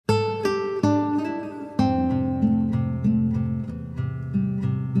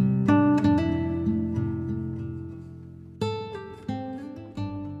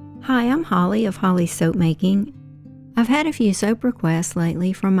Hi, I'm Holly of Holly's Soapmaking. I've had a few soap requests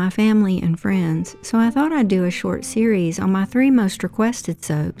lately from my family and friends, so I thought I'd do a short series on my 3 most requested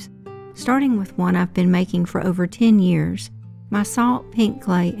soaps, starting with one I've been making for over 10 years, my salt, pink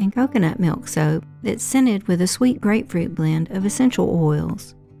clay, and coconut milk soap that's scented with a sweet grapefruit blend of essential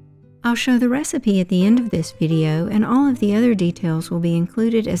oils. I'll show the recipe at the end of this video, and all of the other details will be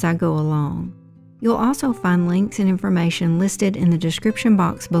included as I go along. You'll also find links and information listed in the description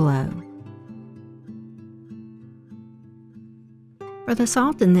box below. For the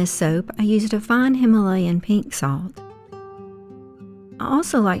salt in this soap, I used a fine Himalayan pink salt. I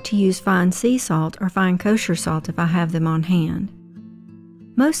also like to use fine sea salt or fine kosher salt if I have them on hand.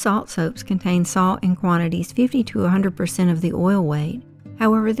 Most salt soaps contain salt in quantities 50 to 100% of the oil weight,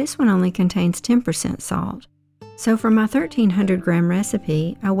 however this one only contains 10% salt. So for my 1300 gram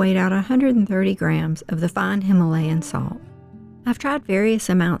recipe, I weighed out 130 grams of the fine Himalayan salt. I've tried various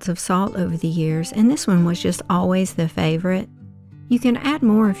amounts of salt over the years, and this one was just always the favorite. You can add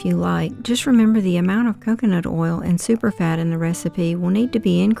more if you like, just remember the amount of coconut oil and superfat in the recipe will need to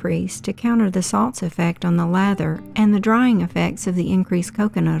be increased to counter the salt's effect on the lather and the drying effects of the increased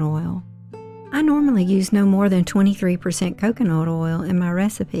coconut oil. I normally use no more than 23% coconut oil in my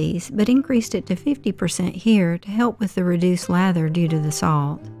recipes, but increased it to 50% here to help with the reduced lather due to the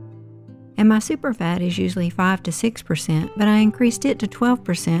salt. And my superfat is usually 5 to 6%, but I increased it to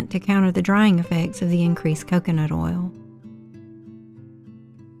 12% to counter the drying effects of the increased coconut oil.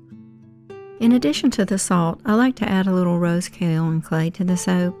 In addition to the salt, I like to add a little rose kaolin clay to the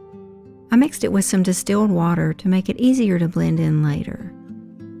soap. I mixed it with some distilled water to make it easier to blend in later.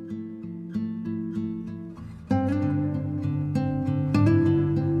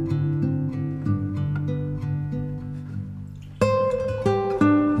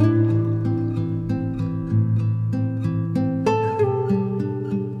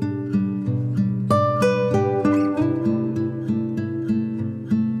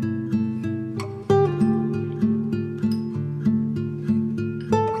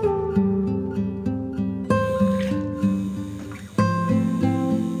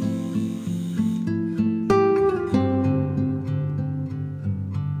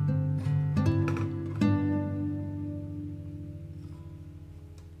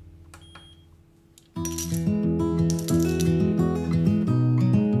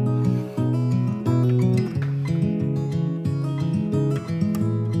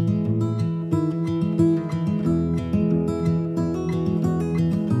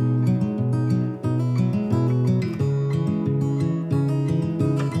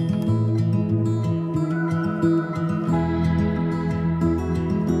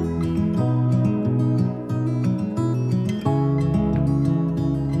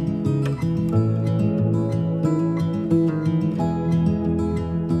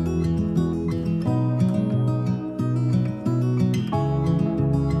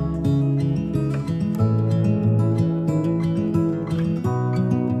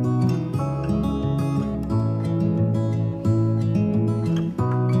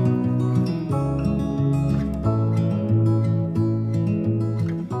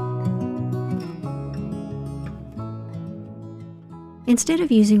 Instead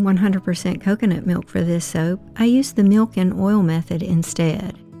of using 100% coconut milk for this soap, I used the milk and oil method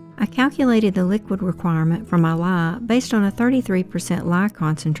instead. I calculated the liquid requirement for my lye based on a 33% lye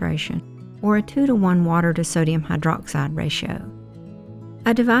concentration, or a 2:1 water to sodium hydroxide ratio.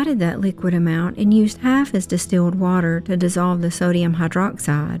 I divided that liquid amount and used half as distilled water to dissolve the sodium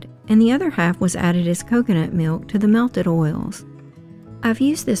hydroxide, and the other half was added as coconut milk to the melted oils. I've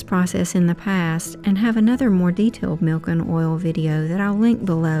used this process in the past and have another more detailed milk and oil video that I'll link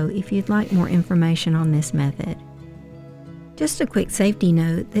below if you'd like more information on this method. Just a quick safety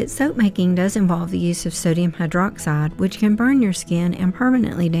note that soap making does involve the use of sodium hydroxide, which can burn your skin and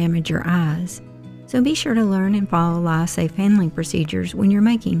permanently damage your eyes. So be sure to learn and follow lye safe handling procedures when you're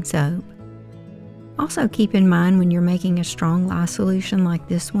making soap. Also keep in mind when you're making a strong lye solution like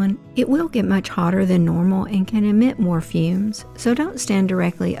this one, it will get much hotter than normal and can emit more fumes, so don't stand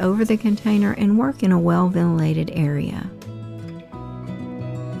directly over the container and work in a well-ventilated area.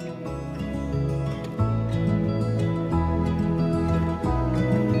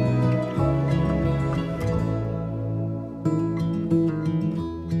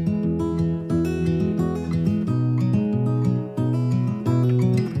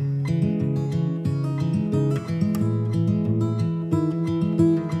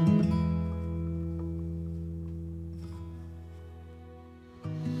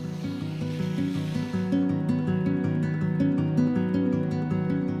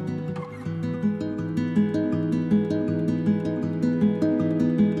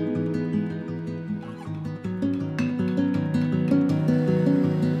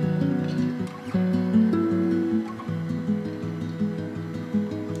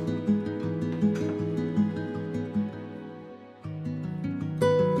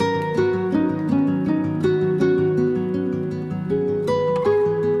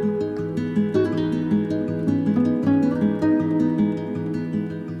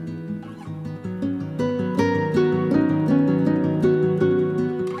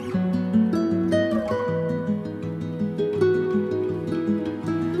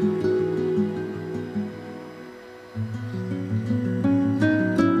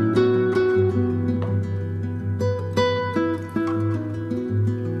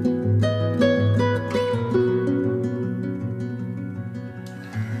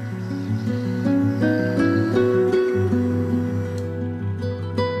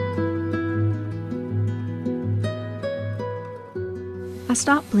 I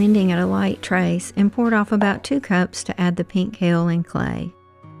stopped blending at a light trace and poured off about 2 cups to add the pink kale and clay.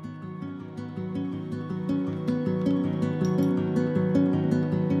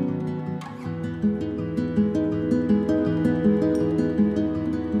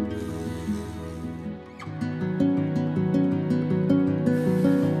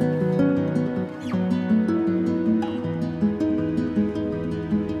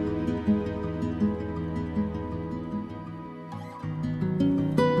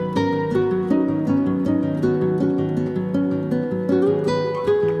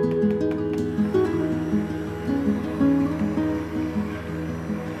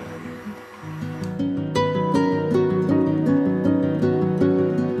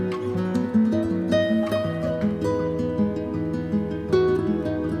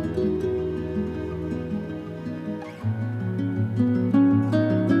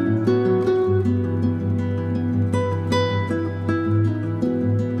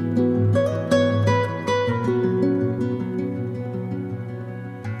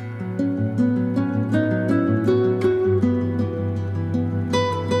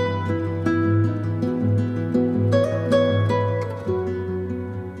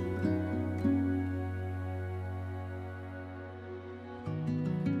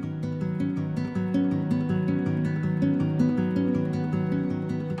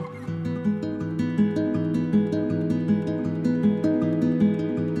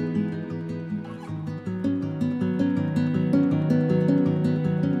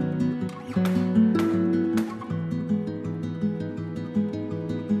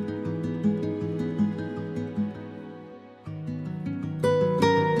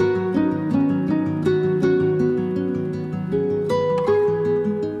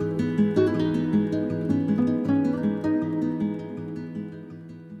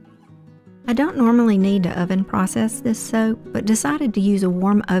 I don't normally need to oven process this soap, but decided to use a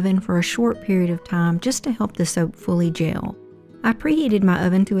warm oven for a short period of time just to help the soap fully gel. I preheated my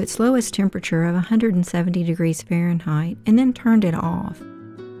oven to its lowest temperature of 170 degrees Fahrenheit and then turned it off.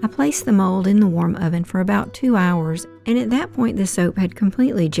 I placed the mold in the warm oven for about 2 hours, and at that point the soap had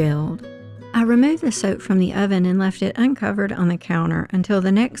completely gelled. I removed the soap from the oven and left it uncovered on the counter until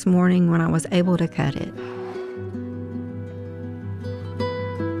the next morning when I was able to cut it.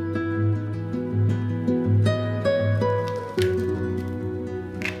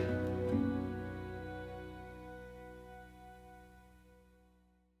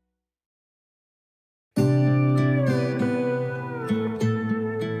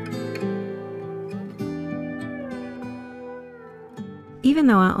 Even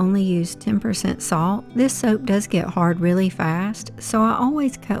though I only use 10% salt, this soap does get hard really fast, so I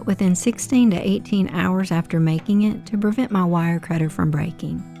always cut within 16 to 18 hours after making it to prevent my wire cutter from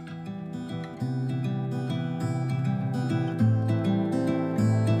breaking.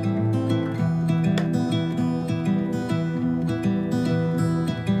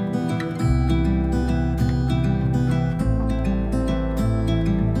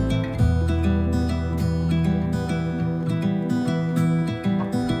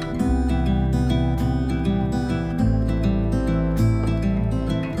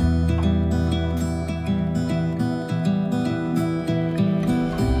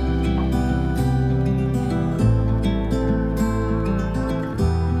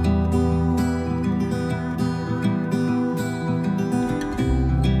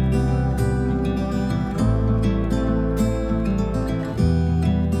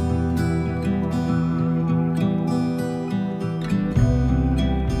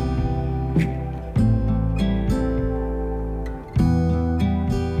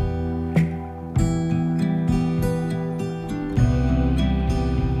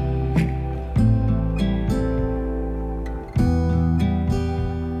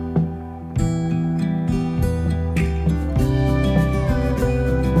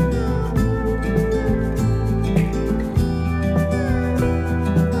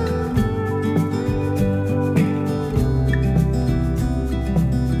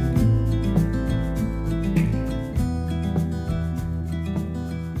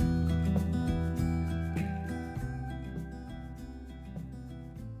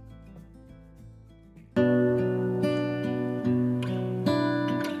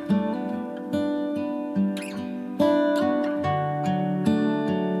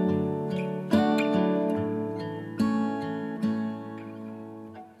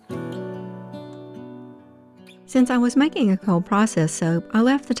 Since I was making a cold process soap, I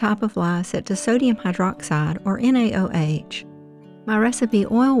left the top of lye set to sodium hydroxide, or NaOH. My recipe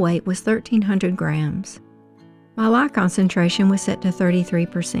oil weight was 1,300 grams. My lye concentration was set to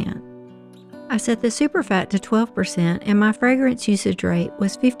 33%. I set the superfat to 12% and my fragrance usage rate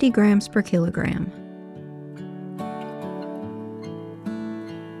was 50 grams per kilogram.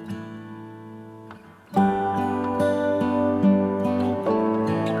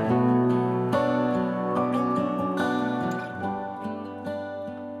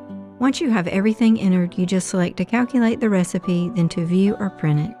 Once you have everything entered, you just select to calculate the recipe, then to view or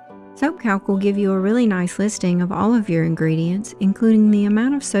print it. SoapCalc will give you a really nice listing of all of your ingredients, including the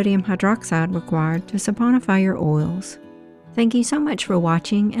amount of sodium hydroxide required to saponify your oils. Thank you so much for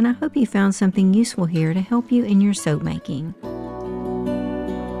watching, and I hope you found something useful here to help you in your soap making.